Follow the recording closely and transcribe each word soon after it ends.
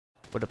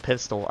with a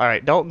pistol.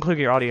 Alright, don't include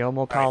your audio, and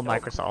we'll call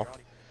Microsoft.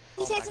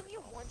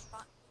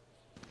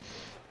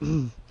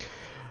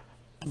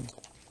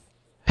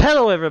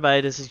 Hello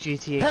everybody, this is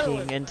GTA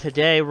King, and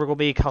today we're going to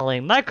be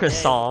calling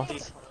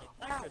Microsoft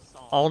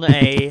on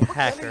a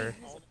hacker.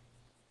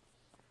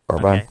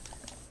 Okay.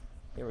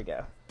 Here we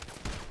go.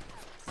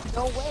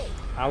 No way.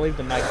 I'll leave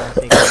the mic on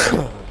so you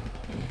can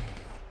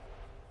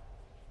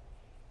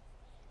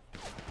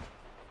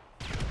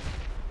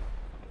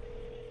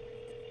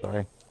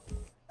Sorry.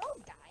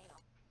 Don't die.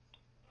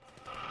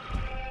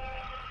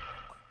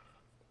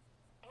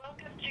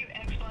 Welcome to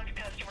Xbox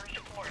customer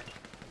support.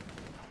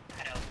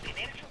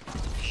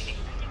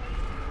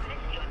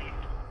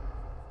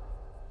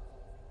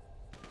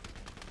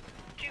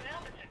 To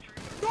help us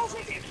improve our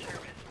quality of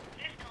service,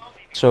 this call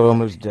may be Show him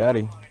his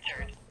daddy.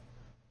 monitored.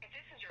 If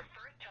this is your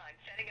first time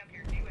setting up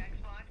your new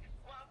Xbox,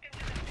 welcome to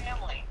the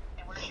family,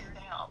 and we're here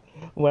to help.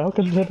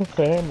 Welcome to the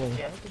family.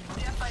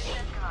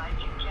 Step-by-step guide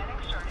to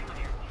getting started with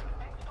your new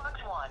Xbox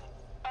One,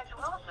 as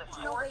well as the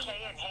 4K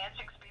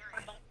enhanced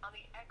experience on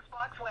the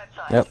Xbox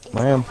website. Yep,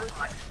 I am.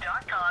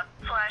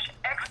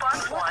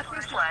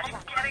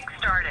 Xbox.com/Xbox1/getting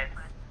started.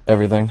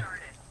 Everything.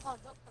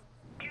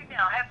 You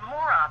now have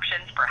more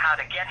options for how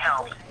to get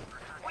help.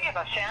 We have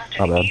a fast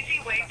Not and bad. easy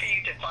way for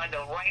you to find the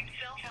right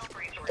self-help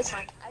resources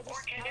or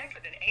connect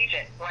with an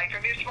agent right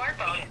from your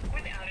smartphone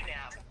without an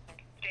app.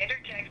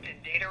 Standard text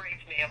and data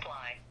rates may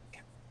apply.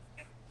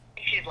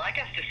 If you'd like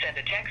us to send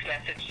a text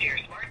message to your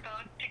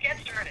smartphone to get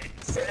started,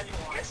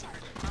 press 1.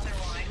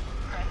 Otherwise,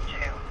 press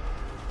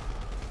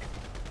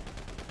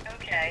 2.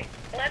 Okay,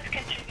 let's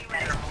continue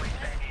with our voice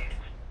menus.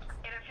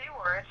 In a few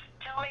words,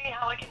 tell me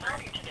how I can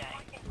help you today.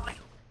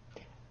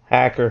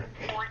 Hacker.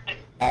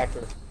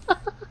 Hacker.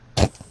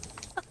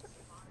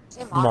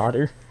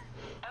 Modder.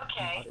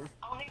 Okay,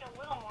 I'll need a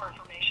little more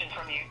information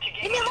from you to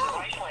get you to the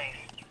right place.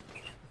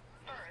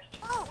 First,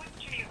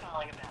 which are you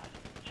calling about?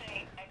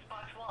 Say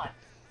Xbox One,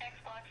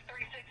 Xbox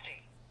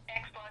 360,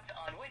 Xbox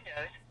on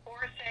Windows,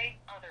 or say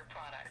other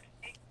product.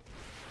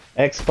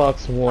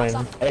 Xbox One.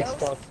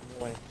 Xbox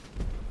One.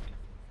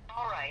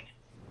 Alright.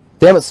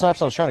 Damn it,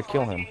 Snaps, I was trying to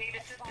kill What do him. you need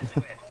assistance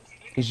with?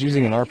 He's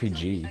using an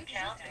RPG.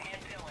 Account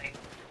and billing,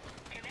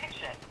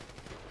 connection,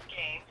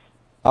 games,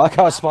 I like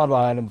how I spawned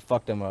behind him and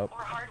fucked him up. or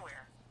hardware.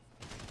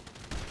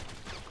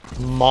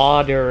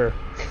 Modder.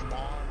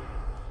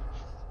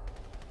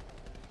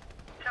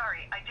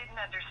 Sorry, I didn't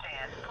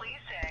understand. Please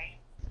say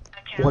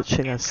account What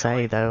should I and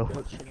say billing. though?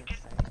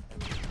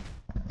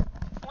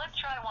 Let's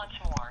try once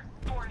more.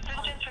 For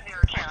assistance with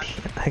your account,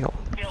 Hang on.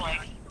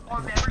 billing,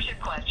 or membership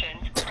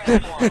questions,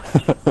 press 1.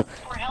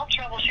 For help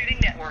troubleshooting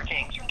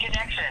networking,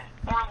 connection,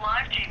 or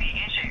live TV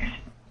issues,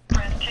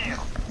 press 2.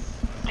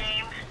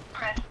 Games,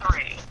 press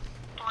 3.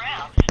 For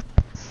apps,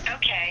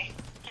 okay,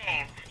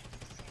 games.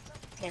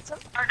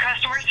 Our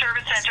customer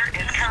service center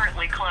is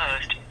currently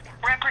closed.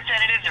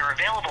 Representatives are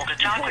available to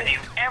talk with you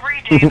every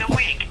day of the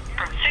week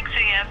from 6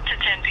 a.m. to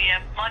 10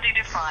 p.m. Monday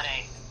to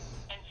Friday,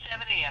 and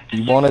 7 a.m. to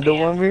You 6 wanted to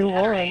p.m. 1v1,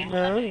 Saturday and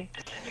bro. Sunday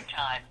Pacific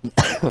time.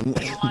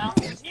 Meanwhile,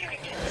 you can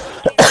get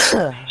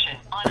information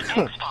on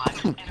Xbox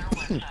at our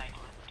website,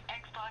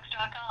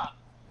 Xbox.com.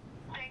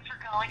 Thanks for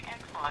calling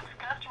Xbox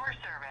customer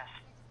service.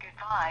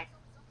 Goodbye.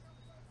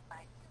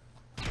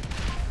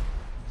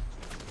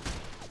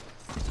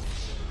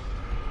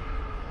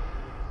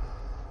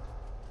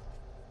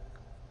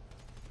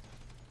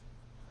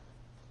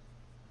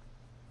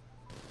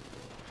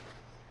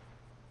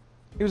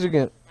 He was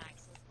again.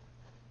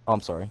 Oh,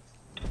 I'm sorry.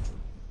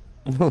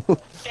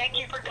 Thank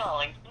you for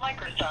calling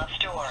Microsoft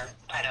Store.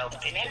 Para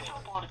obtener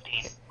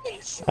soporte.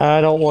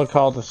 I don't want to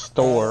call the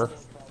store.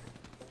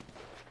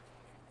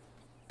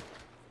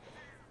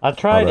 I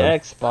tried My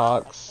bad.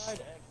 Xbox.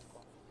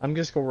 I'm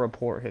just gonna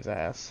report his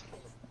ass.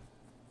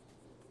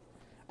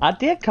 I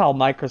did call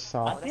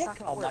Microsoft.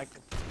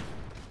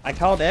 I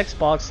called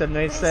Xbox and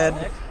they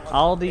said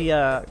all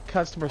the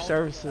customer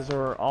services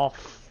are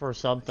off or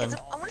something.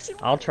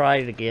 I'll try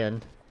it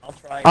again.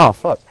 Oh,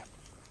 fuck.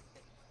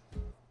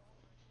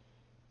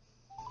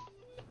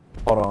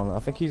 Hold on, I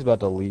think he's about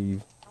to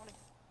leave.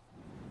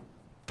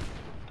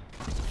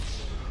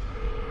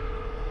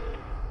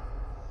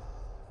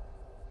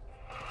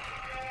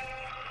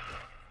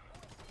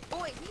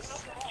 Welcome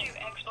to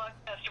Xbox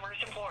customer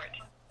support.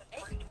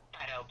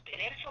 Para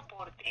obtener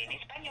soporte en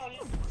español,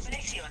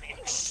 presione.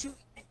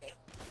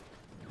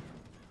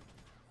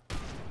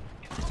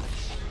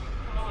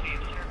 Quality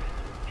of service.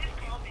 This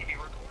call may be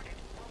recorded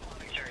or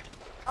monitored.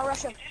 I'll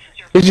rush him.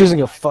 He's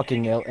using a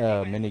fucking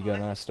minigun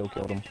and I still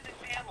killed him. Welcome to the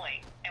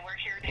family, and we're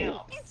here to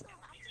help. You can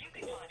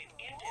find an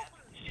in-depth,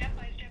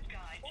 step-by-step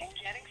guide to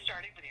getting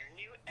started with your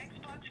new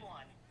Xbox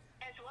One,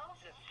 as well as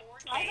the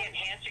 4K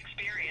enhanced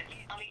experience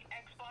on the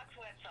Xbox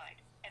website.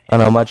 I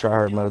know, my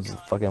tryhard mode's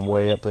fucking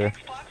way up there.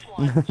 Xbox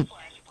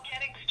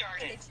One/getting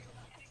started.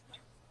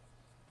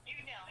 You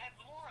now have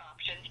more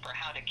options for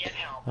how to get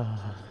help.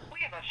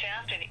 We have a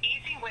fast and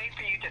easy way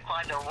for you to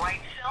find the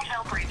right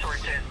self-help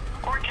resources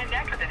or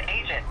connect with an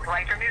agent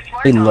right from your He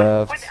smartphone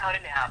left. without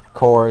an app. Of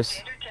course.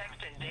 Standard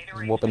text and data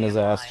rates Whooping may his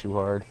ass apply. too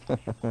hard. If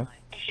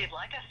you'd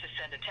like us to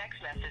send a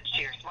text message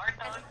to your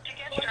smartphone. To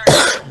get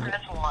started,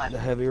 press 1. The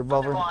heavy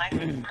revolver.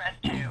 Otherwise, press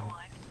 2.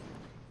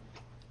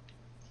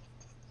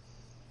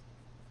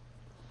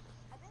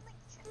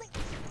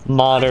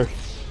 Modder.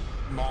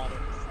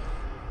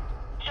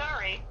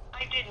 Sorry,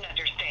 I didn't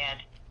understand.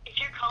 If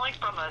you're calling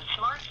from a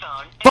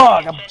smartphone,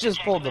 Fuck, and I send a just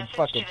text pulled the message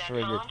fucking to that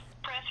trigger. phone,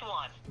 press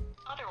 1.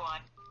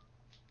 Otherwise,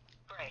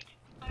 great.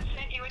 I've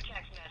sent you a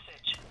text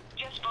message.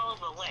 Just follow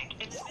the link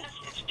in the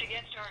message to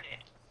get started.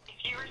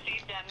 If you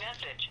received that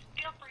message,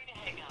 feel free to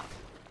hang up.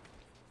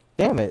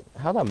 Damn it,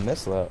 how'd I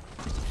miss that?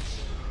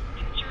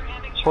 Since you're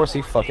having Of course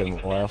he trouble fucking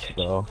receiving the left, message,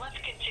 though. let's I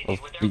continue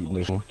was with our beating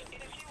voice. him. In a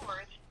few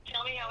words,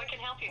 tell me how I can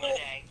help you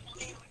today.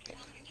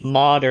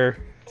 Modder.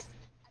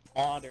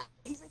 You're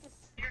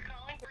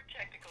calling for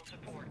technical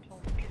support. Is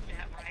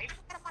that right?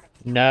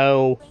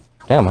 No.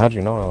 Damn, how'd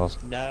you know I was?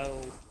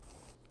 No.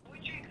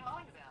 Which are you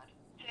calling about?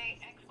 Say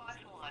Xbox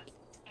One,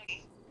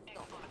 say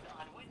Xbox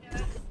on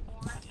Windows,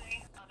 or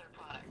say other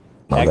products.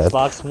 My bad.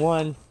 Xbox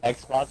One.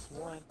 Xbox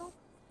One.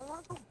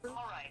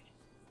 Alright.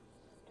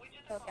 Which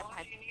of the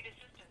phones do you need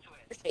assistance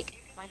with? Fake. You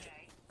can Mine.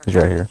 say He's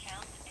right here.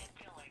 accounts and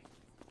billing,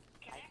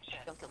 connection,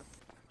 Don't kill me. I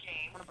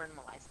games, wanna burn them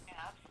alive.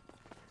 apps,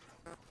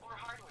 or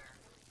hardware.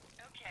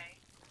 Okay,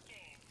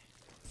 games.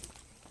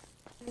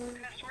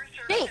 Customer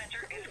service Hey.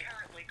 center is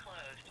currently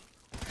closed.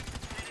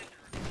 Representatives are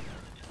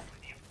available to talk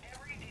with you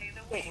every day of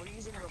the Wait, week we're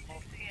using a from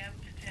remote. 6 a.m.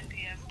 to 10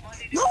 p.m.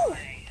 Monday to No!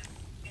 Friday,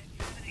 and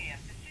 7 a.m.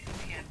 to 6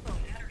 p.m.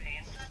 Saturday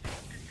and Sunday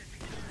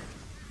Pacific time.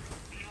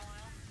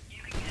 Meanwhile,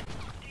 you can get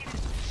updated.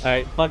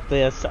 Alright, fuck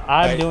this.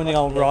 I'm doing it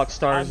on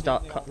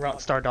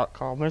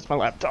rockstar.com. Where's my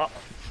laptop?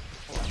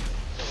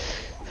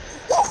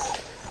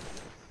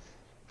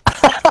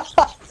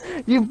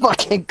 You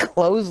fucking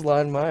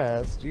clotheslined my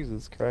ass.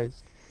 Jesus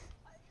Christ.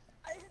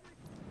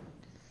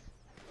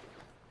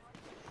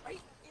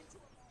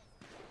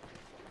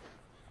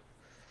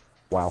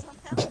 Wow.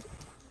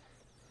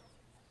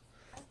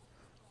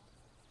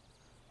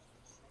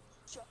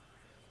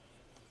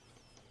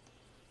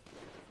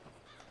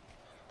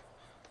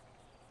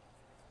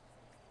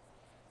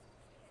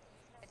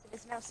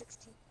 It's now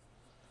 16.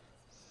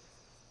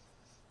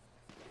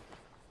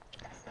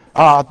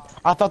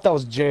 I thought that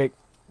was Jake.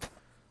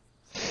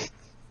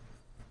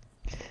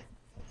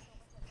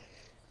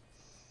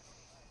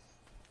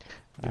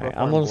 Alright,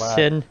 I'm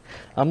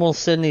gonna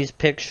send these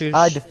pictures.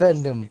 I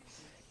defend him.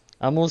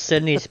 I'm gonna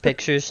send these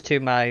pictures to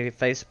my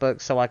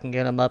Facebook so I can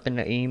get them up in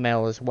the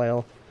email as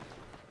well.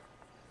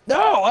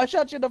 No, I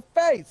shot you in the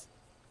face.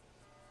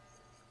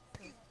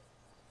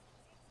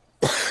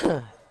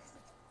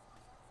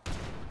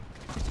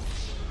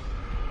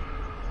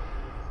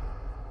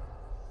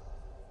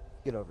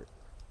 Get over it.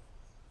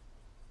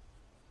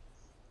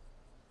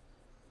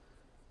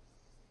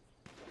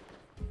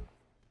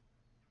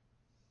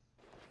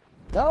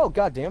 No,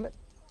 god damn it.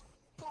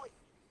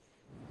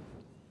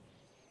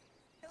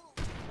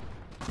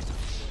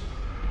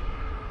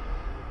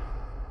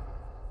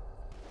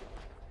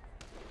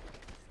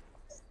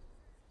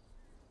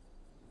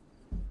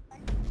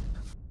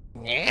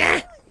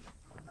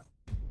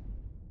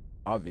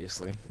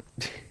 Obviously.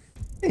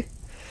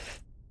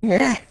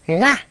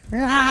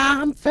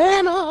 I'm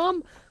Phantom.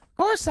 Of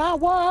course I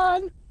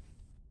won.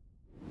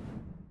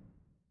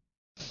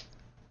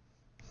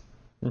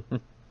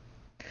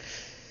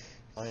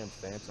 I am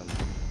Phantom.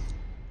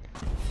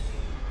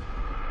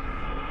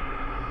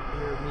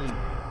 Hear me.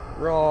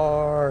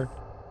 Roar.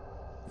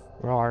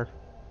 Rar.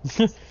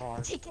 Take it,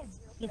 0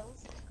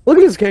 kills. Look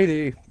at this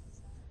KD.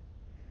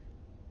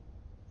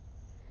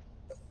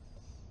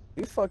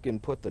 He fucking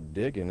put the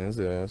dick in his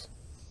ass.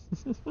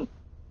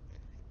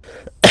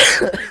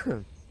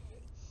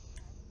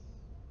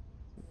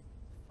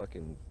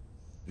 Fucking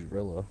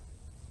gorilla.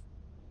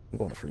 I'm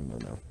going to free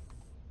mode now.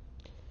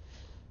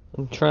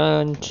 I'm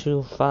trying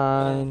to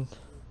find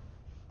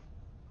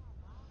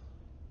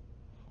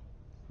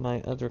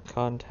my other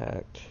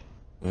contact.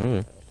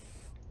 Mm.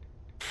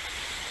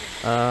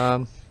 I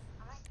might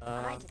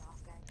get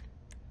off, guys.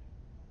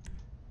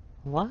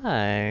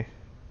 Why?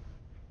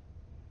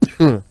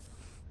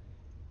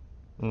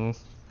 Mm.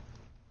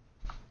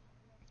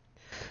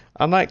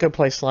 I might go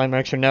play Slime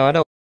Extra. No, I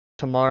don't.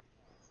 Tomorrow.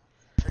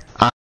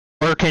 I'm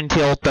working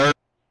till 3.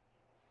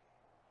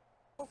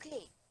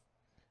 Okay.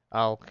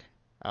 Oh.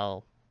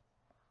 Oh.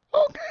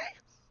 Okay.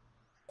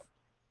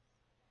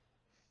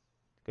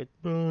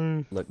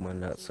 Goodbye. Lick my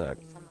nutsack.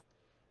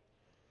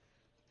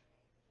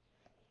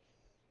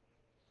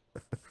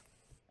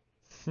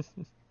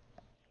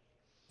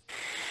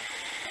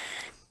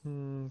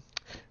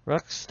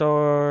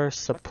 Rockstar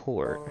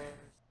support.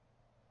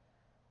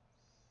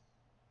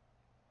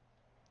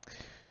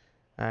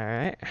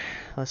 Alright,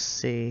 let's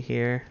see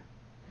here.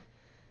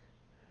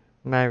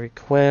 My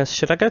request.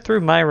 Should I go through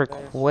my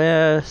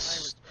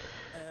request?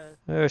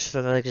 Or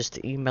should I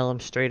just email them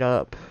straight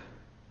up?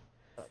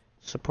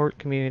 Support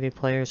community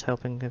players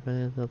helping blah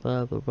blah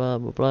blah blah blah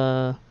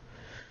blah.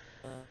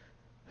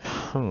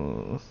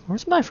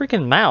 Where's my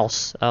freaking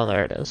mouse? Oh,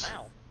 there it is.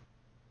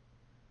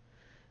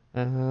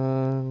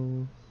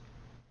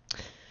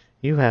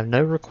 You have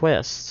no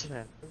requests.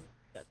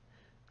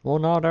 Well,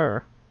 not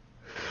her.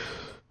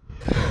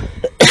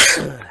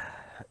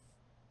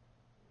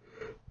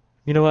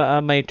 You know what? I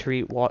may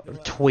tweet. What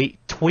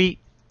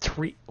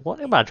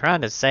am I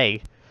trying to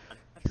say?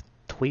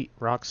 Tweet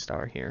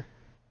Rockstar here.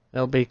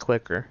 It'll be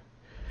quicker.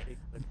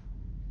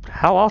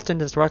 How often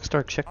does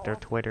Rockstar check their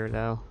Twitter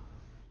though?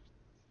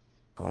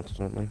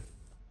 Constantly.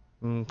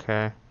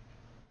 Okay.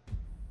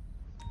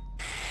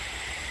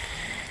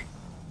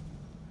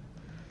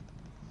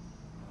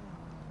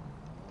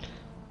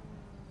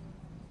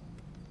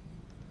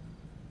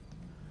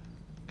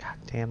 God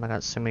damn, I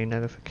got so many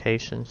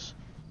notifications.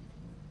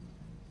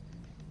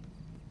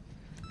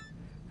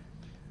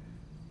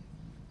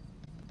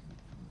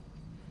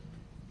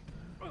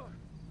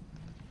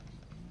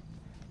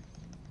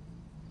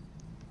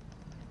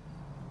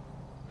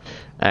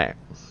 Alright.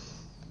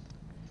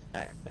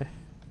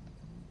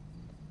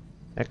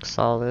 X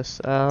all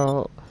this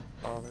out.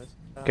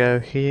 Go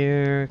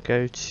here,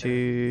 go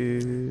to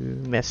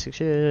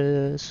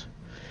messages.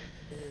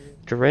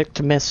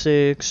 Direct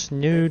message,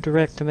 new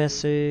direct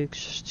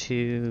message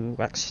to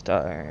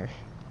Rockstar.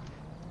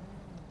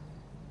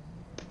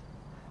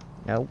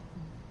 Nope.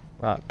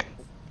 Rock.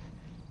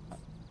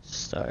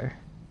 Star.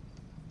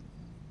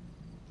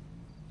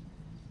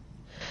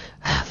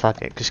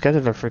 Fuck it, just go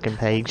to the freaking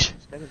page.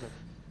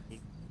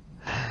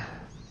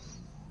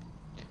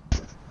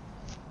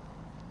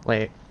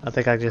 Wait, I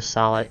think I just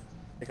saw it.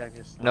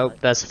 Nope,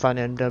 that's Fun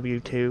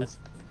NW2.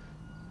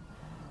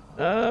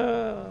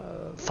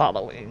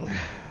 Following.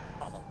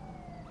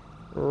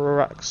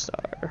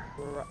 Rockstar.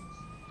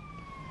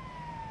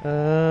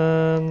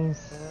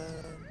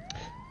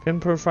 Pin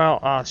profile.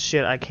 Oh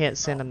shit, I can't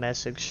send a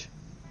message.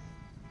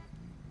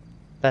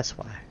 That's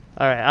why.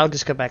 Alright, I'll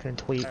just go back and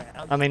tweet.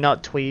 I mean,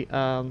 not tweet,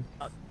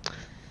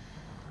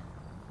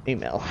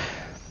 email.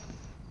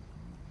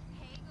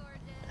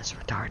 That's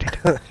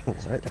retarded.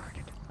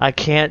 I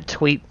can't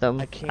tweet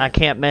them. I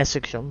can't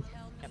message them.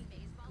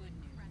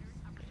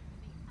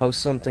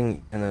 Post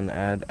something and then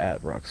add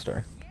at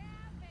Rockstar.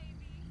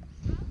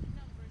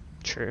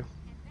 True.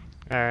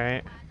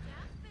 Alright.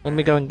 Let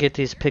me go and get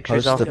these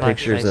pictures Post off the my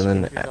pictures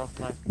and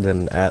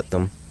then at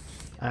them.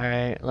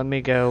 Alright, let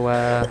me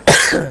go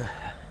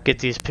get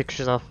these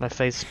pictures off my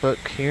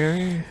Facebook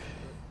here.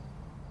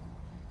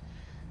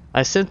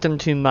 I sent them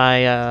to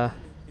my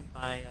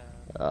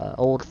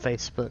old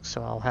Facebook,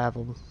 so I'll have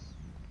them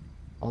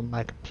on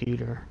my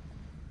computer.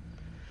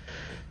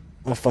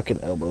 My fucking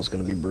elbow's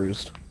gonna be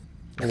bruised.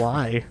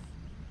 Why?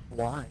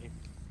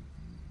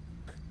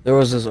 There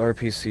was this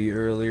RPC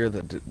earlier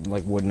that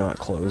would not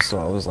close, so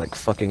I was like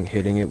fucking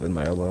hitting it with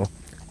my elbow.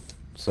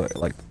 So it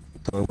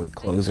would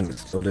close and it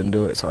still didn't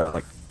do it, so I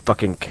like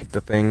fucking kicked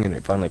the thing and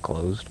it finally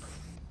closed.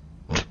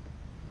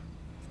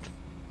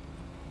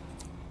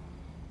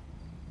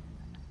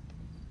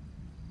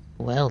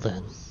 Well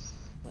then.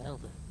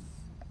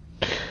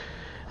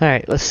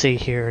 Alright, let's see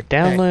here.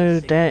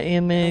 Download that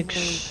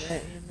image.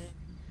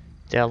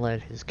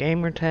 Download his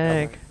gamer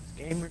tag.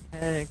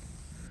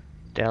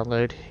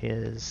 Download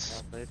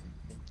his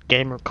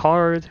gamer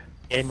card.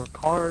 And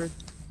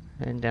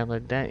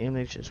download that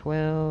image as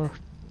well.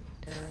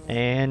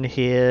 And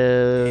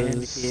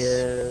his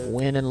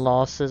win and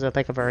losses. I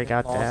think I've already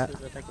got that.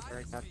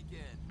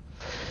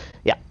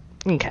 Yeah.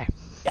 Okay.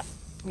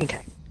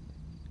 Okay.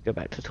 Go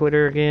back to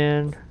Twitter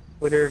again.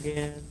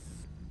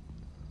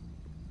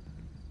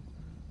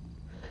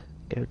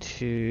 Go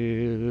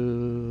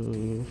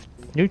to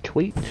new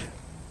tweet.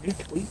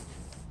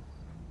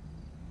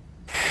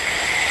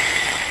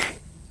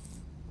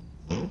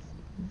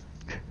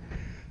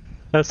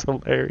 That's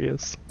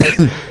hilarious.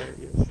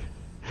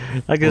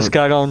 I just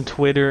got on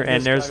Twitter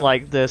and there's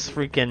like this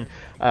freaking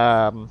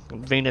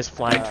Venus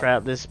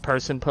flytrap. This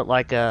person put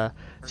like a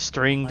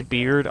stringed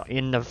beard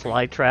in the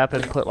flytrap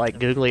and put like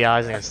googly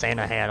eyes and a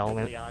Santa hat on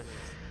it.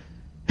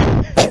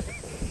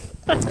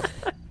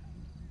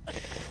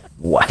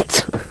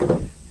 What?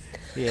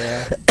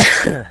 Yeah.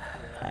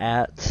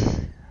 At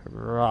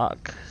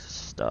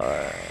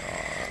Rockstar.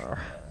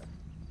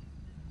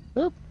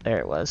 Oop, there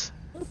it was.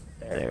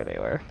 There they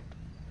were.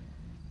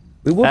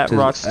 We whooped At his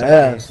Rockstar.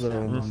 ass,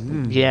 though.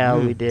 Yeah,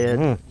 we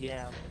did.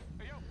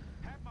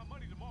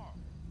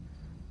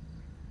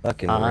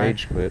 Fucking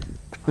rage quit.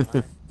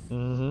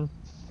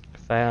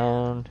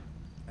 Found.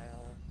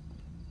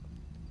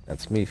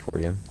 That's me for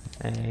you.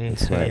 Hey,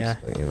 Snipes, yeah.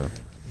 but, you know.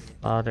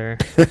 Modder.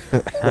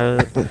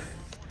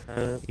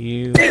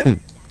 You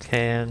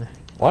can.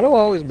 Why do I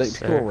always make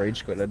Sir. people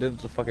rage quit? I did it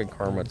to fucking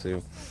Karma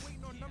too.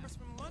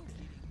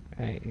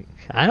 Right.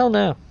 I don't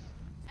know.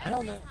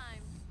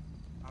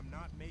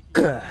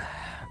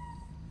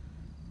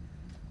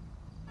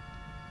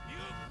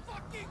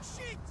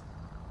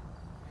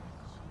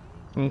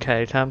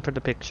 Okay, time for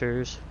the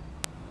pictures.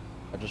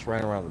 I just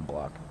ran around the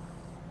block.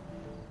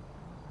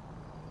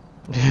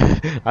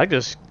 I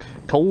just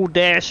cold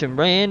dash and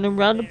ran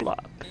around the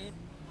block.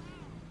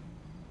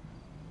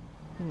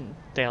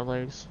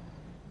 Downloads.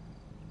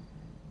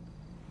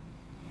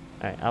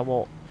 Alright, I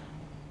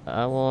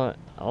want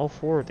all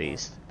four of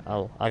these.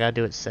 Oh, I gotta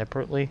do it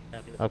separately?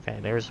 Okay,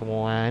 there's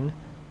one.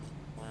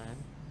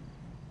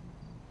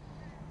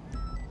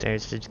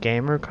 There's his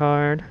gamer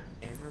card.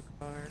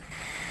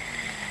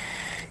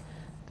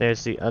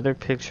 There's the other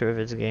picture of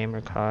his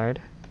gamer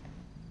card.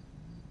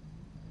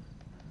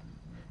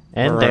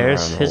 And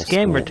there's his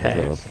gamer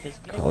tag.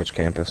 College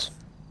campus.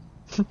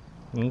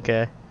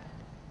 Okay.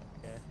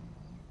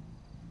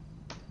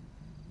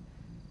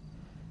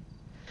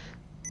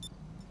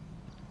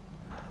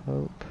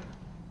 Hope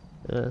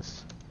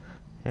this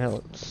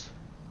helps.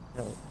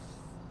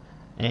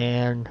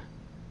 And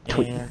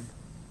tweet.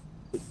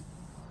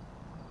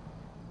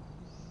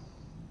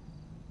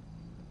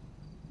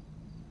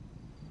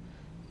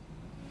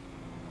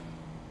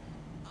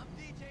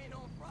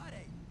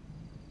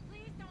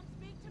 Please don't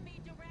speak to me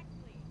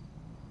directly.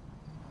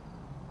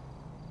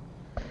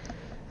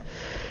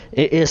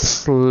 It is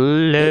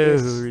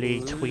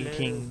slowly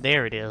tweaking.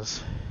 There it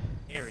is.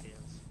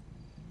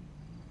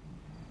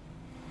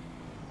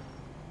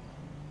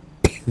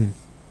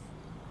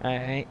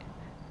 Alright.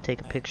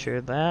 Take a picture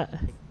of that.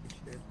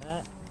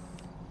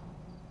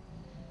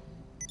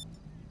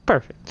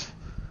 Perfect.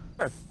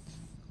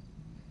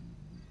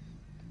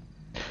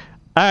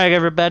 Alright,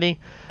 everybody.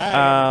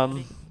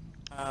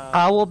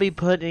 I will be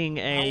putting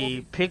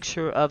a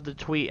picture of the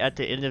tweet at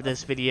the end of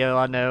this video.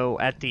 I know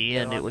at the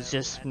end it was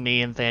just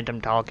me and Phantom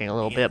talking a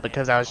little bit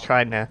because I was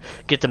trying to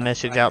get the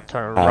message out to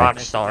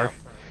Rockstar.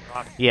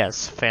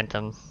 Yes,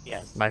 Phantom,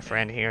 my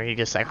friend here, he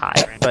just said hi.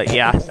 But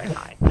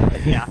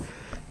yeah.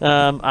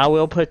 I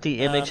will put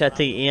the image at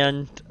the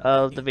end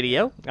of the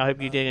video. I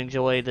hope you did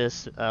enjoy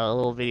this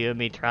little video of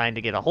me trying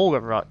to get a hold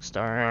of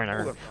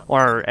Rockstar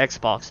or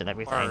Xbox and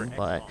everything.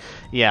 But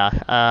yeah,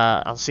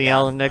 I'll see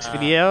y'all in the next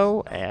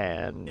video,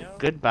 and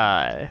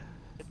goodbye.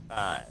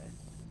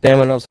 Damn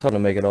it, I was trying to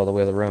make it all the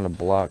way around the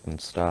block and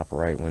stop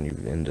right when you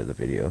ended the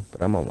video,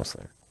 but I'm almost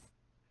there.